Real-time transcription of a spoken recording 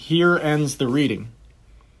here ends the reading.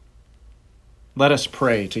 Let us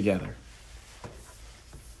pray together.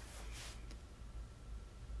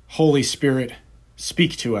 Holy Spirit,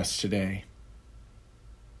 speak to us today.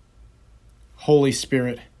 Holy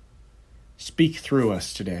Spirit, speak through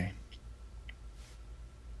us today.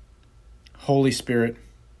 Holy Spirit,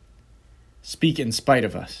 speak in spite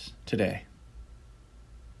of us today.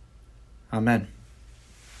 Amen.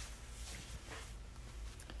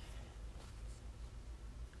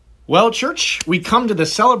 Well, church, we come to the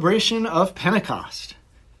celebration of Pentecost,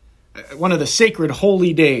 one of the sacred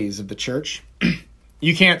holy days of the church.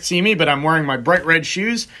 You can't see me, but I'm wearing my bright red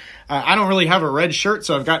shoes. I don't really have a red shirt,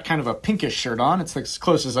 so I've got kind of a pinkish shirt on. It's as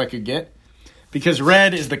close as I could get. Because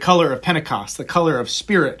red is the color of Pentecost, the color of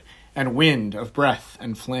spirit and wind, of breath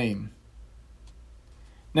and flame.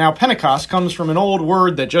 Now, Pentecost comes from an old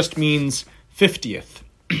word that just means 50th.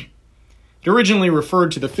 It originally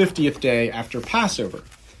referred to the 50th day after Passover,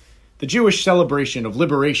 the Jewish celebration of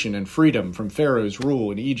liberation and freedom from Pharaoh's rule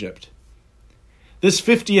in Egypt. This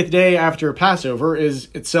 50th day after Passover is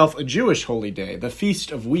itself a Jewish holy day, the Feast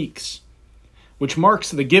of Weeks, which marks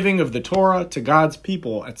the giving of the Torah to God's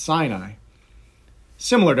people at Sinai.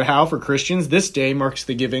 Similar to how, for Christians, this day marks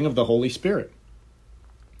the giving of the Holy Spirit.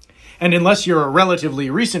 And unless you're a relatively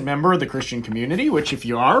recent member of the Christian community, which if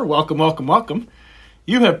you are, welcome, welcome, welcome,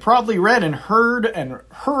 you have probably read and heard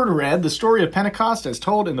the story of Pentecost as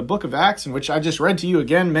told in the book of Acts, in which I just read to you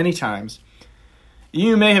again many times.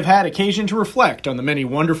 You may have had occasion to reflect on the many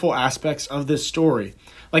wonderful aspects of this story,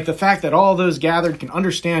 like the fact that all those gathered can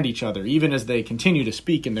understand each other even as they continue to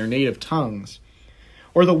speak in their native tongues,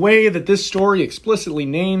 or the way that this story explicitly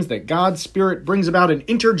names that God's Spirit brings about an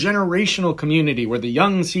intergenerational community where the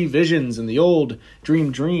young see visions and the old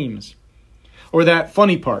dream dreams, or that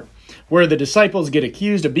funny part where the disciples get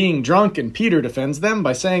accused of being drunk and Peter defends them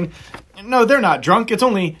by saying, "No, they're not drunk, it's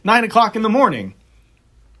only 9 o'clock in the morning."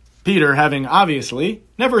 Peter having obviously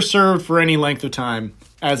never served for any length of time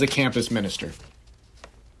as a campus minister.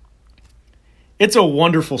 It's a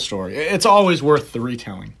wonderful story. It's always worth the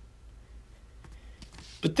retelling.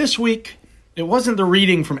 But this week, it wasn't the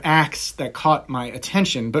reading from Acts that caught my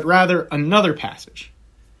attention, but rather another passage.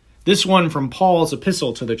 This one from Paul's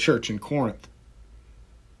epistle to the church in Corinth.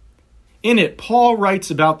 In it, Paul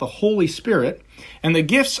writes about the Holy Spirit and the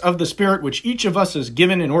gifts of the Spirit which each of us is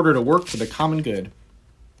given in order to work for the common good.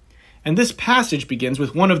 And this passage begins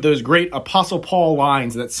with one of those great Apostle Paul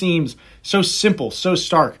lines that seems so simple, so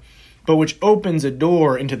stark, but which opens a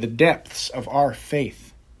door into the depths of our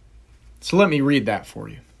faith. So let me read that for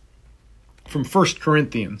you. From 1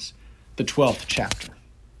 Corinthians, the 12th chapter.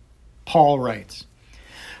 Paul writes,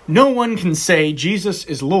 "No one can say Jesus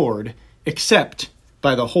is Lord except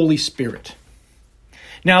by the Holy Spirit.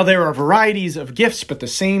 Now there are varieties of gifts, but the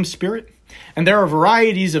same Spirit, and there are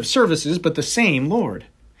varieties of services, but the same Lord.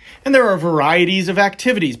 And there are varieties of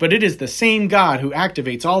activities, but it is the same God who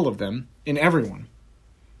activates all of them in everyone.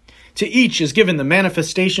 To each is given the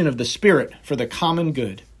manifestation of the Spirit for the common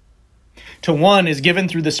good. To one is given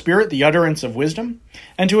through the Spirit the utterance of wisdom,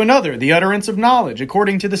 and to another the utterance of knowledge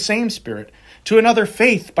according to the same Spirit, to another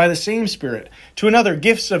faith by the same Spirit, to another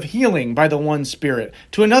gifts of healing by the one Spirit,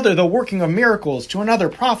 to another the working of miracles, to another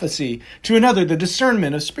prophecy, to another the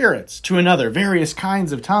discernment of spirits, to another various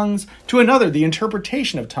kinds of tongues, to another the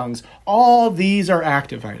interpretation of tongues. All these are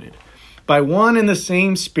activated by one and the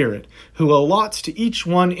same Spirit, who allots to each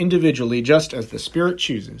one individually just as the Spirit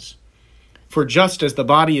chooses. For just as the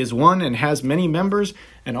body is one and has many members,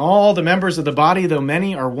 and all the members of the body, though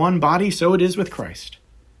many, are one body, so it is with Christ.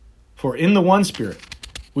 For in the one Spirit,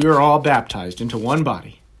 we are all baptized into one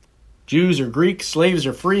body. Jews or Greeks, slaves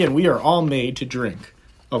or free, and we are all made to drink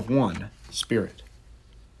of one Spirit."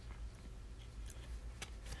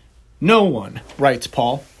 No one, writes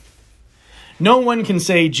Paul, no one can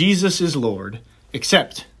say Jesus is Lord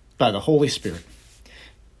except by the Holy Spirit.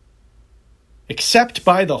 Except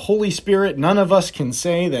by the Holy Spirit, none of us can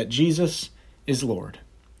say that Jesus is Lord.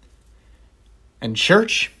 And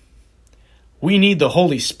church, we need the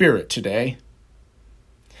Holy Spirit today.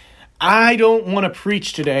 I don't want to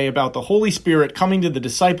preach today about the Holy Spirit coming to the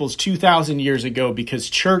disciples 2,000 years ago because,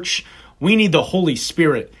 church, we need the Holy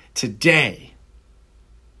Spirit today.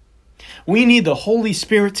 We need the Holy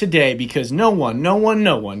Spirit today because no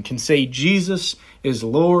one can say Jesus is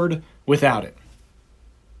Lord without it.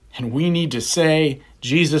 And we need to say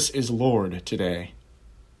Jesus is Lord today.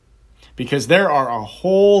 Because there are a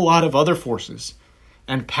whole lot of other forces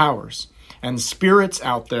and powers and spirits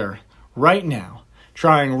out there right now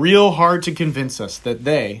trying real hard to convince us that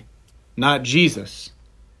they, not Jesus,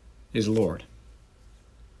 is Lord.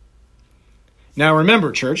 Now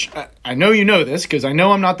remember, church, I know you know this because I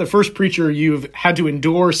know I'm not the first preacher you've had to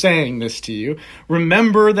endure saying this to you.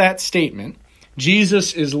 Remember that statement,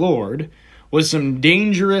 Jesus is Lord, was some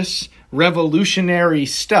dangerous, revolutionary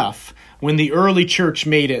stuff when the early church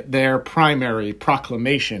made it their primary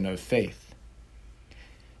proclamation of faith.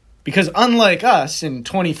 Because unlike us in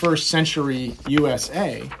 21st century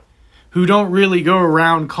USA, who don't really go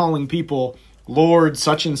around calling people Lord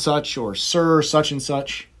such and such or Sir such and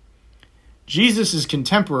such, Jesus'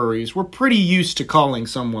 contemporaries were pretty used to calling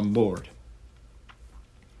someone Lord.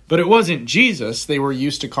 But it wasn't Jesus they were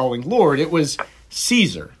used to calling Lord, it was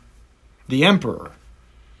Caesar, the emperor,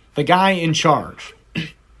 the guy in charge,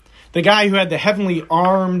 the guy who had the heavenly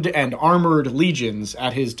armed and armored legions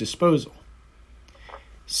at his disposal.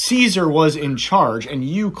 Caesar was in charge, and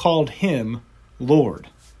you called him Lord.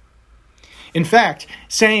 In fact,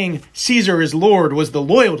 saying Caesar is Lord was the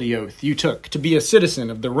loyalty oath you took to be a citizen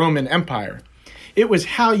of the Roman Empire. It was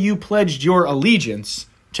how you pledged your allegiance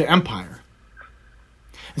to empire.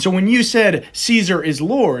 And so when you said Caesar is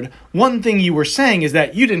Lord, one thing you were saying is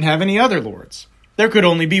that you didn't have any other lords. There could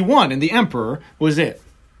only be one, and the emperor was it.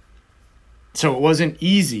 So it wasn't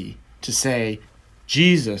easy to say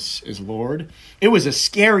Jesus is Lord. It was a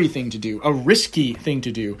scary thing to do, a risky thing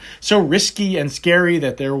to do. So risky and scary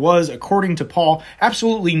that there was, according to Paul,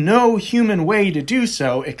 absolutely no human way to do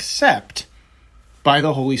so except by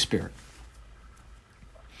the Holy Spirit.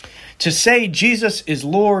 To say Jesus is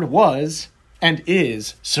Lord was and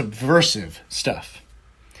is subversive stuff.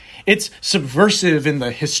 It's subversive in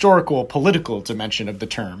the historical, political dimension of the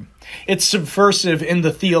term. It's subversive in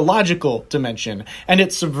the theological dimension, and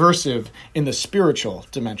it's subversive in the spiritual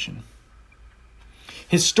dimension.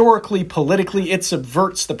 Historically, politically, it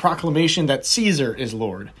subverts the proclamation that Caesar is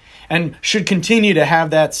Lord, and should continue to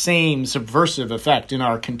have that same subversive effect in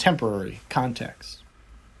our contemporary context.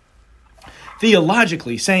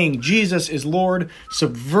 Theologically, saying Jesus is Lord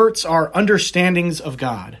subverts our understandings of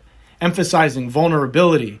God, emphasizing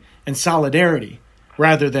vulnerability and solidarity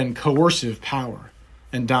rather than coercive power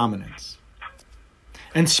and dominance.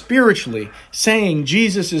 And spiritually, saying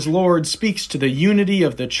Jesus is Lord speaks to the unity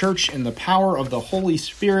of the church in the power of the Holy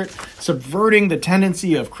Spirit, subverting the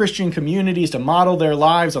tendency of Christian communities to model their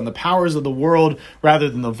lives on the powers of the world rather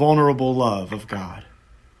than the vulnerable love of God.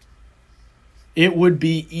 It would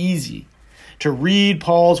be easy to read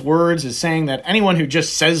Paul's words as saying that anyone who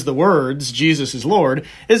just says the words, Jesus is Lord,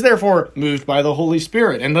 is therefore moved by the Holy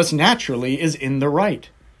Spirit and thus naturally is in the right.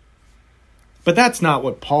 But that's not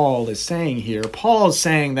what Paul is saying here. Paul is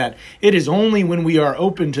saying that it is only when we are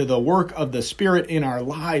open to the work of the Spirit in our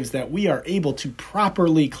lives that we are able to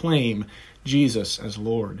properly claim Jesus as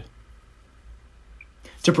Lord.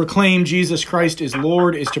 To proclaim Jesus Christ is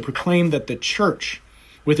Lord is to proclaim that the church,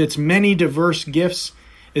 with its many diverse gifts,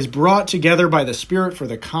 is brought together by the Spirit for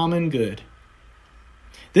the common good.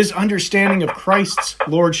 This understanding of Christ's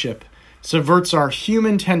lordship subverts our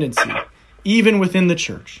human tendency, even within the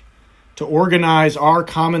church, to organize our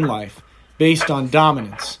common life based on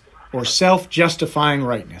dominance or self-justifying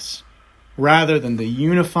rightness, rather than the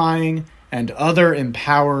unifying and other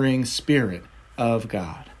empowering Spirit of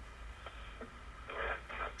God.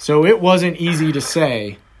 So it wasn't easy to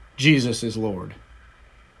say, Jesus is Lord.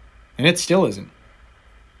 And it still isn't.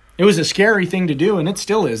 It was a scary thing to do, and it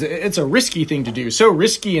still is. It's a risky thing to do, so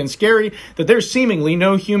risky and scary that there's seemingly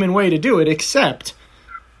no human way to do it except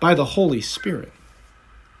by the Holy Spirit.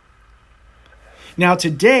 Now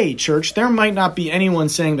today, church, there might not be anyone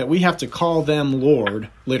saying that we have to call them Lord,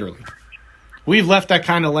 literally. We've left that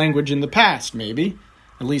kind of language in the past, maybe,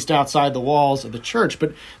 at least outside the walls of the church,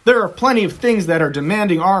 but there are plenty of things that are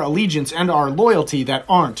demanding our allegiance and our loyalty that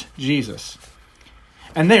aren't Jesus.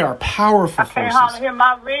 And they are powerful forces.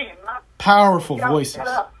 Powerful voices.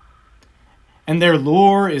 And their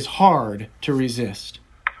lure is hard to resist.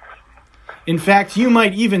 In fact, you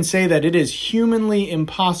might even say that it is humanly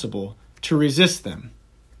impossible to resist them,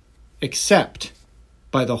 except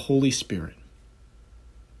by the Holy Spirit.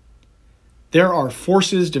 There are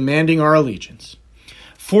forces demanding our allegiance.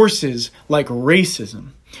 Forces like racism,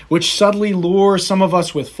 which subtly lure some of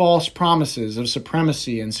us with false promises of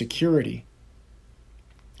supremacy and security.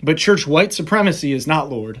 But church, white supremacy is not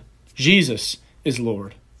Lord. Jesus is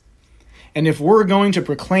Lord. And if we're going to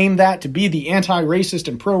proclaim that to be the anti-racist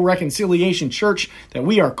and pro-reconciliation church that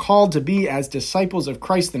we are called to be as disciples of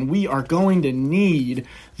Christ, then we are going to need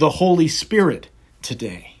the Holy Spirit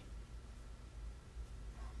today.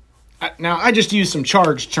 Now, I just used some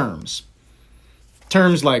charged terms.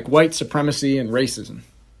 Terms like white supremacy and racism.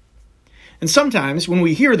 And sometimes when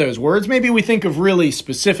we hear those words, maybe we think of really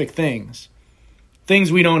specific things.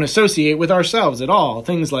 Things we don't associate with ourselves at all.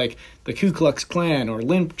 Things like the Ku Klux Klan or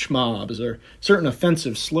lynch mobs or certain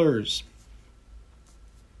offensive slurs.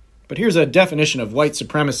 But here's a definition of white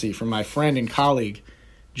supremacy from my friend and colleague,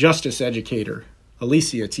 justice educator,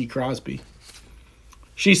 Alicia T. Crosby.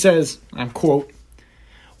 She says, I'm quote,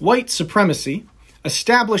 "White supremacy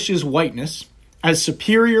establishes whiteness as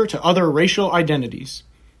superior to other racial identities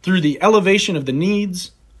through the elevation of the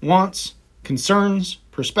needs, wants, concerns,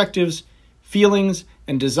 perspectives, feelings,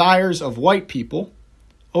 and desires of white people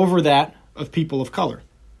over that of people of color.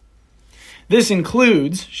 This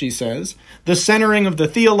includes," she says, "the centering of the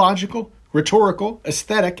theological, rhetorical,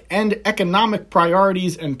 aesthetic, and economic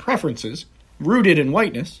priorities and preferences rooted in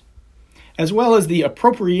whiteness, as well as the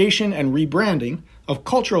appropriation and rebranding of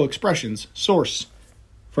cultural expressions sourced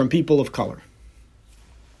from people of color."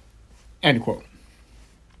 End quote.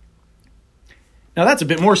 Now that's a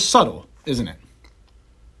bit more subtle, isn't it?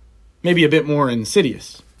 Maybe a bit more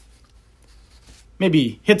insidious.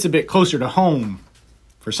 Maybe hits a bit closer to home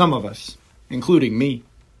for some of us, including me.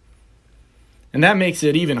 And that makes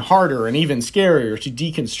it even harder and even scarier to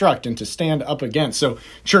deconstruct and to stand up against. So,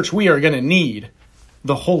 church, we are going to need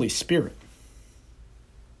the Holy Spirit.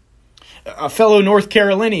 A fellow North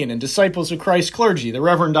Carolinian and Disciples of Christ clergy, the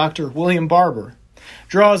Reverend Dr. William Barber,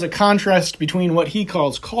 draws a contrast between what he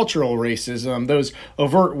calls cultural racism, those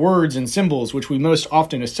overt words and symbols which we most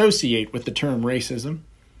often associate with the term racism,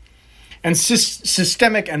 and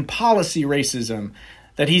systemic and policy racism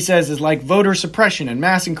that he says is like voter suppression and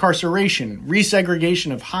mass incarceration,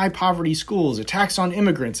 resegregation of high-poverty schools, attacks on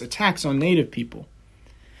immigrants, attacks on Native people.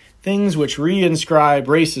 Things which reinscribe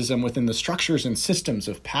racism within the structures and systems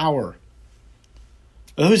of power.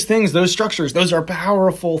 Those things, those structures, those are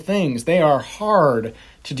powerful things. They are hard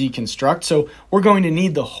to deconstruct, so we're going to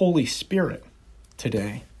need the Holy Spirit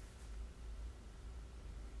today.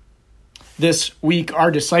 This week,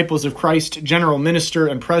 our Disciples of Christ General Minister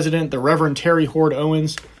and President, the Reverend Terry Hord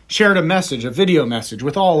Owens, shared a video message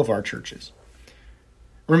with all of our churches,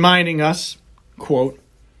 reminding us, quote,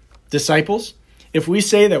 "Disciples, if we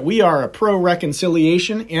say that we are a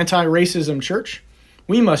pro-reconciliation, anti-racism church,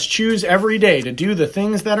 we must choose every day to do the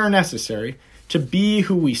things that are necessary to be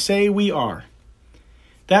who we say we are.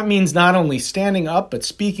 That means not only standing up, but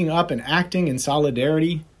speaking up and acting in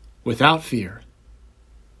solidarity without fear."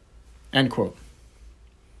 End quote.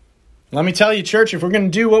 Let me tell you, church, if we're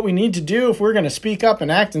going to do what we need to do, if we're going to speak up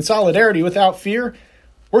and act in solidarity without fear,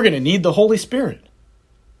 we're going to need the Holy Spirit.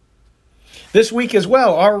 This week as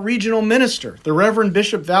well, our regional minister, the Reverend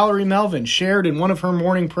Bishop Valerie Melvin, shared in one of her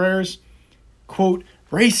morning prayers, quote,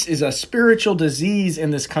 "Race is a spiritual disease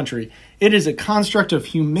in this country. It is a construct of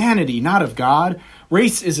humanity, not of God.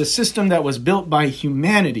 Race is a system that was built by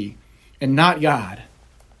humanity and not God."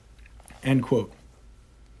 End quote.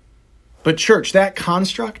 But church, that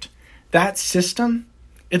construct, that system,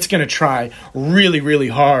 it's going to try really, really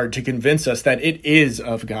hard to convince us that it is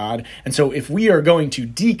of God. And so if we are going to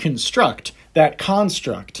deconstruct that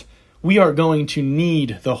construct, we are going to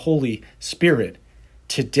need the Holy Spirit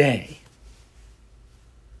today.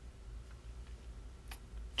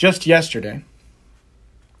 Just yesterday,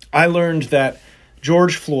 I learned that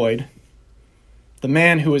George Floyd, the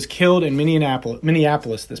man who was killed in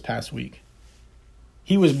Minneapolis this past week,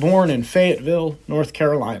 he was born in Fayetteville, North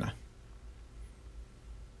Carolina.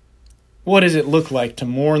 What does it look like to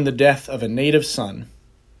mourn the death of a native son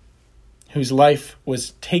whose life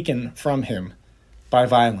was taken from him by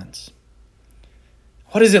violence?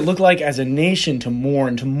 What does it look like as a nation to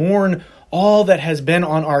mourn all that has been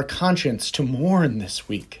on our conscience, to mourn this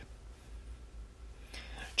week?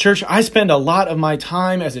 Church, I spend a lot of my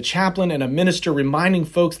time as a chaplain and a minister reminding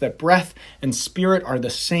folks that breath and spirit are the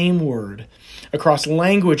same word across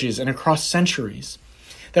languages and across centuries.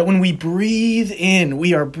 That when we breathe in,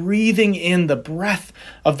 we are breathing in the breath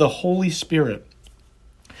of the Holy Spirit.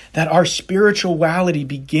 That our spirituality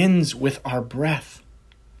begins with our breath.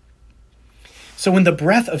 So when the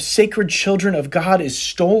breath of sacred children of God is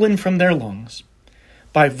stolen from their lungs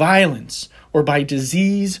by violence or by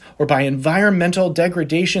disease or by environmental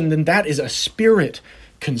degradation, then that is a spirit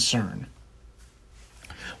concern.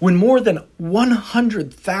 When more than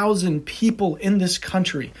 100,000 people in this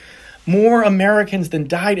country, more Americans than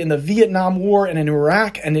died in the Vietnam War and in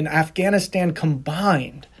Iraq and in Afghanistan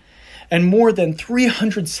combined, and more than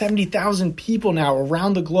 370,000 people now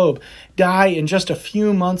around the globe die in just a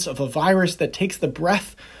few months of a virus that takes the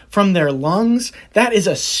breath from their lungs, that is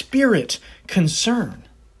a spirit concern.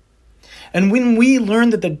 And when we learn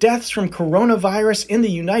that the deaths from coronavirus in the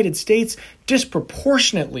United States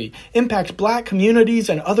disproportionately impact Black communities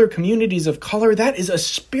and other communities of color, that is a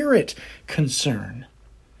spirit concern.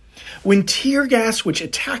 When tear gas, which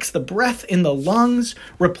attacks the breath in the lungs,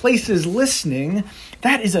 replaces listening,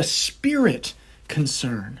 that is a spirit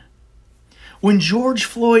concern. When George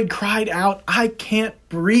Floyd cried out, "I can't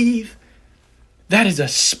breathe," that is a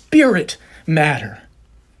spirit matter.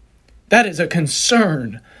 That is a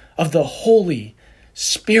concern of the Holy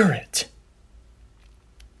Spirit.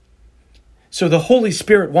 So the Holy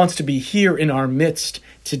Spirit wants to be here in our midst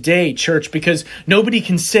today, church, because nobody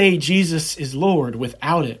can say Jesus is Lord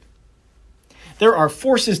without it. There are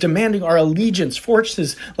forces demanding our allegiance,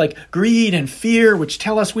 forces like greed and fear, which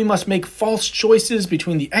tell us we must make false choices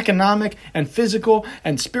between the economic and physical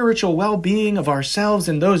and spiritual well-being of ourselves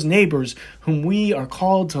and those neighbors whom we are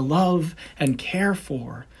called to love and care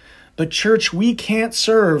for. But church, we can't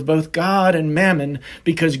serve both God and mammon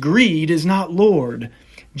because greed is not Lord.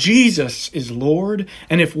 Jesus is Lord,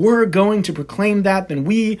 and if we're going to proclaim that, then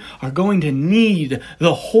we are going to need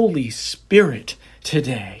the Holy Spirit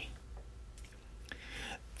today.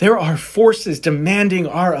 There are forces demanding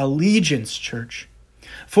our allegiance, church.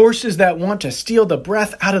 Forces that want to steal the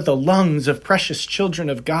breath out of the lungs of precious children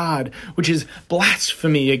of God, which is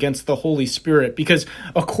blasphemy against the Holy Spirit, because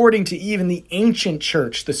according to even the ancient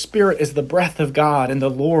church, the Spirit is the breath of God and the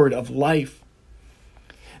Lord of life.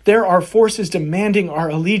 There are forces demanding our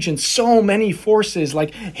allegiance, so many forces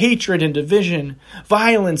like hatred and division,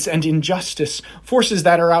 violence and injustice, forces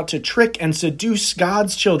that are out to trick and seduce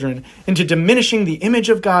God's children into diminishing the image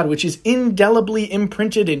of God, which is indelibly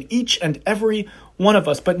imprinted in each and every one of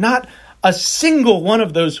us. But not a single one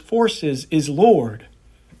of those forces is Lord.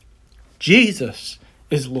 Jesus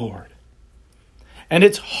is Lord. And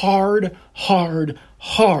it's hard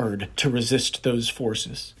to resist those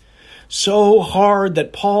forces. So hard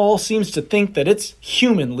that Paul seems to think that it's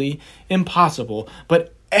humanly impossible,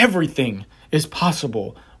 but everything is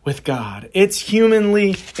possible with God. It's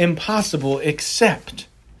humanly impossible except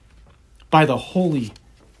by the Holy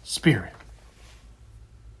Spirit.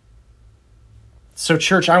 So,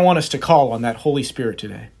 church, I want us to call on that Holy Spirit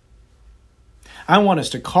today. I want us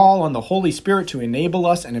to call on the Holy Spirit to enable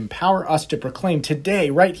us and empower us to proclaim today,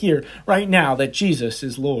 right here, right now, that Jesus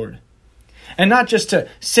is Lord. And not just to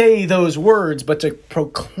say those words, but to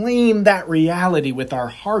proclaim that reality with our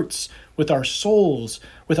hearts, with our souls,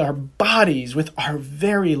 with our bodies, with our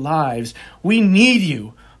very lives. We need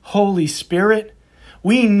you, Holy Spirit.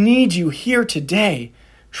 We need you here today.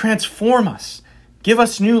 Transform us. Give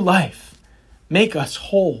us new life. Make us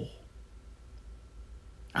whole.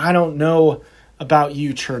 I don't know about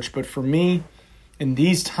you, church, but for me, in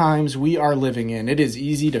these times we are living in, it is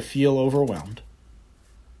easy to feel overwhelmed.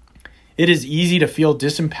 It is easy to feel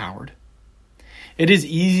disempowered. It is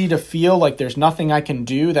easy to feel like there's nothing I can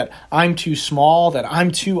do, that I'm too small, that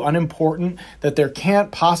I'm too unimportant, that there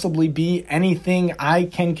can't possibly be anything I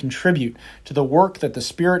can contribute to the work that the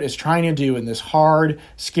Spirit is trying to do in this hard,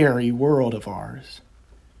 scary world of ours.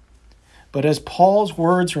 But as Paul's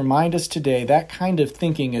words remind us today, that kind of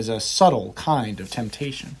thinking is a subtle kind of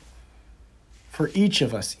temptation. For each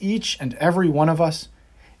of us, each and every one of us,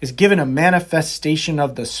 is given a manifestation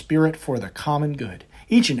of the Spirit for the common good.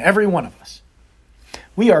 Each and every one of us.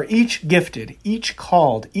 We are each gifted, each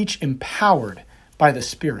called, each empowered by the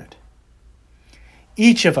Spirit.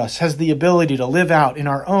 Each of us has the ability to live out in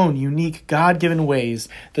our own unique God-given ways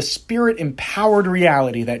the Spirit-empowered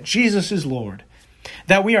reality that Jesus is Lord,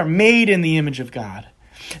 that we are made in the image of God,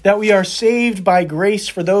 that we are saved by grace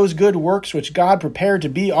for those good works which God prepared to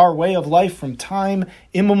be our way of life from time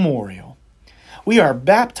immemorial. We are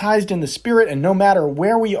baptized in the Spirit, and no matter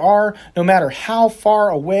where we are, no matter how far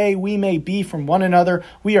away we may be from one another,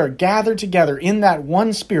 we are gathered together in that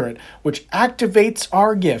one Spirit, which activates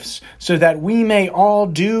our gifts so that we may all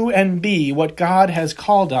do and be what God has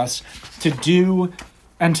called us to do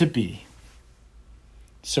and to be.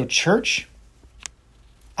 So, church,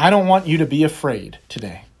 I don't want you to be afraid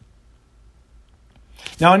today.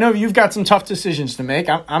 Now, I know you've got some tough decisions to make.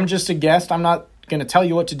 I'm just a guest. I'm not going to tell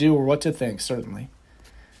you what to do or what to think, certainly.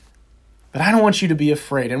 But I don't want you to be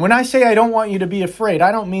afraid. And when I say I don't want you to be afraid,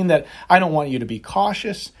 I don't mean that I don't want you to be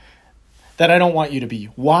cautious, that I don't want you to be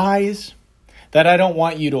wise, that I don't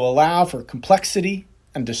want you to allow for complexity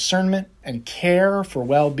and discernment and care for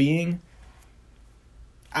well-being.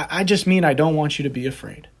 I just mean I don't want you to be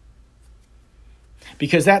afraid.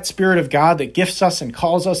 Because that Spirit of God that gifts us and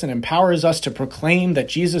calls us and empowers us to proclaim that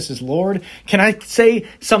Jesus is Lord, can I say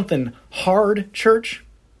something hard, church?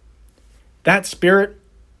 That Spirit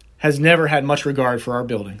has never had much regard for our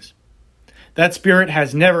buildings. That Spirit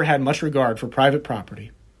has never had much regard for private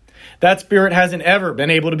property. That Spirit hasn't ever been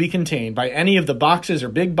able to be contained by any of the boxes or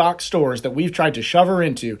big box stores that we've tried to shove her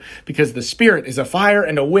into, because the Spirit is a fire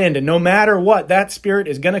and a wind, and no matter what, that Spirit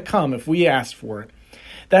is going to come if we ask for it.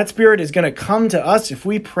 That Spirit is going to come to us if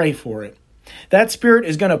we pray for it. That Spirit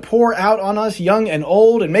is going to pour out on us, young and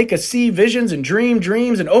old, and make us see visions and dream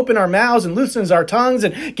dreams and open our mouths and loosens our tongues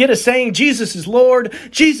and get us saying, Jesus is Lord,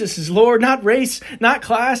 Jesus is Lord, not race, not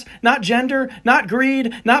class, not gender, not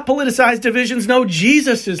greed, not politicized divisions. No,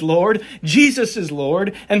 Jesus is Lord, Jesus is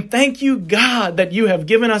Lord. And thank you, God, that you have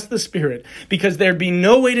given us the Spirit, because there'd be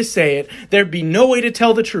no way to say it. There'd be no way to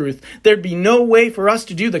tell the truth. There'd be no way for us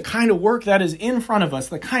to do the kind of work that is in front of us,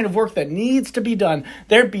 the kind of work that needs to be done.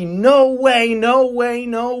 There'd be no way,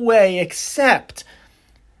 except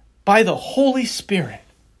by the Holy Spirit.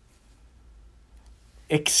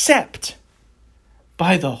 Except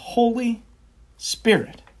by the Holy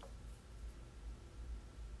Spirit.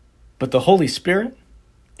 But the Holy Spirit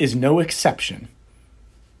is no exception.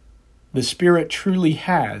 The Spirit truly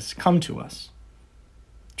has come to us,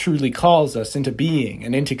 truly calls us into being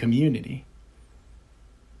and into community.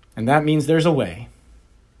 And that means there's a way.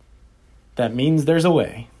 That means there's a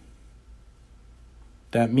way.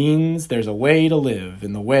 That means there's a way to live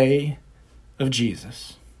in the way of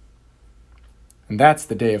Jesus. And that's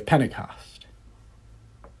the day of Pentecost.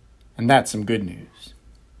 And that's some good news.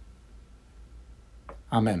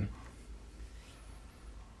 Amen.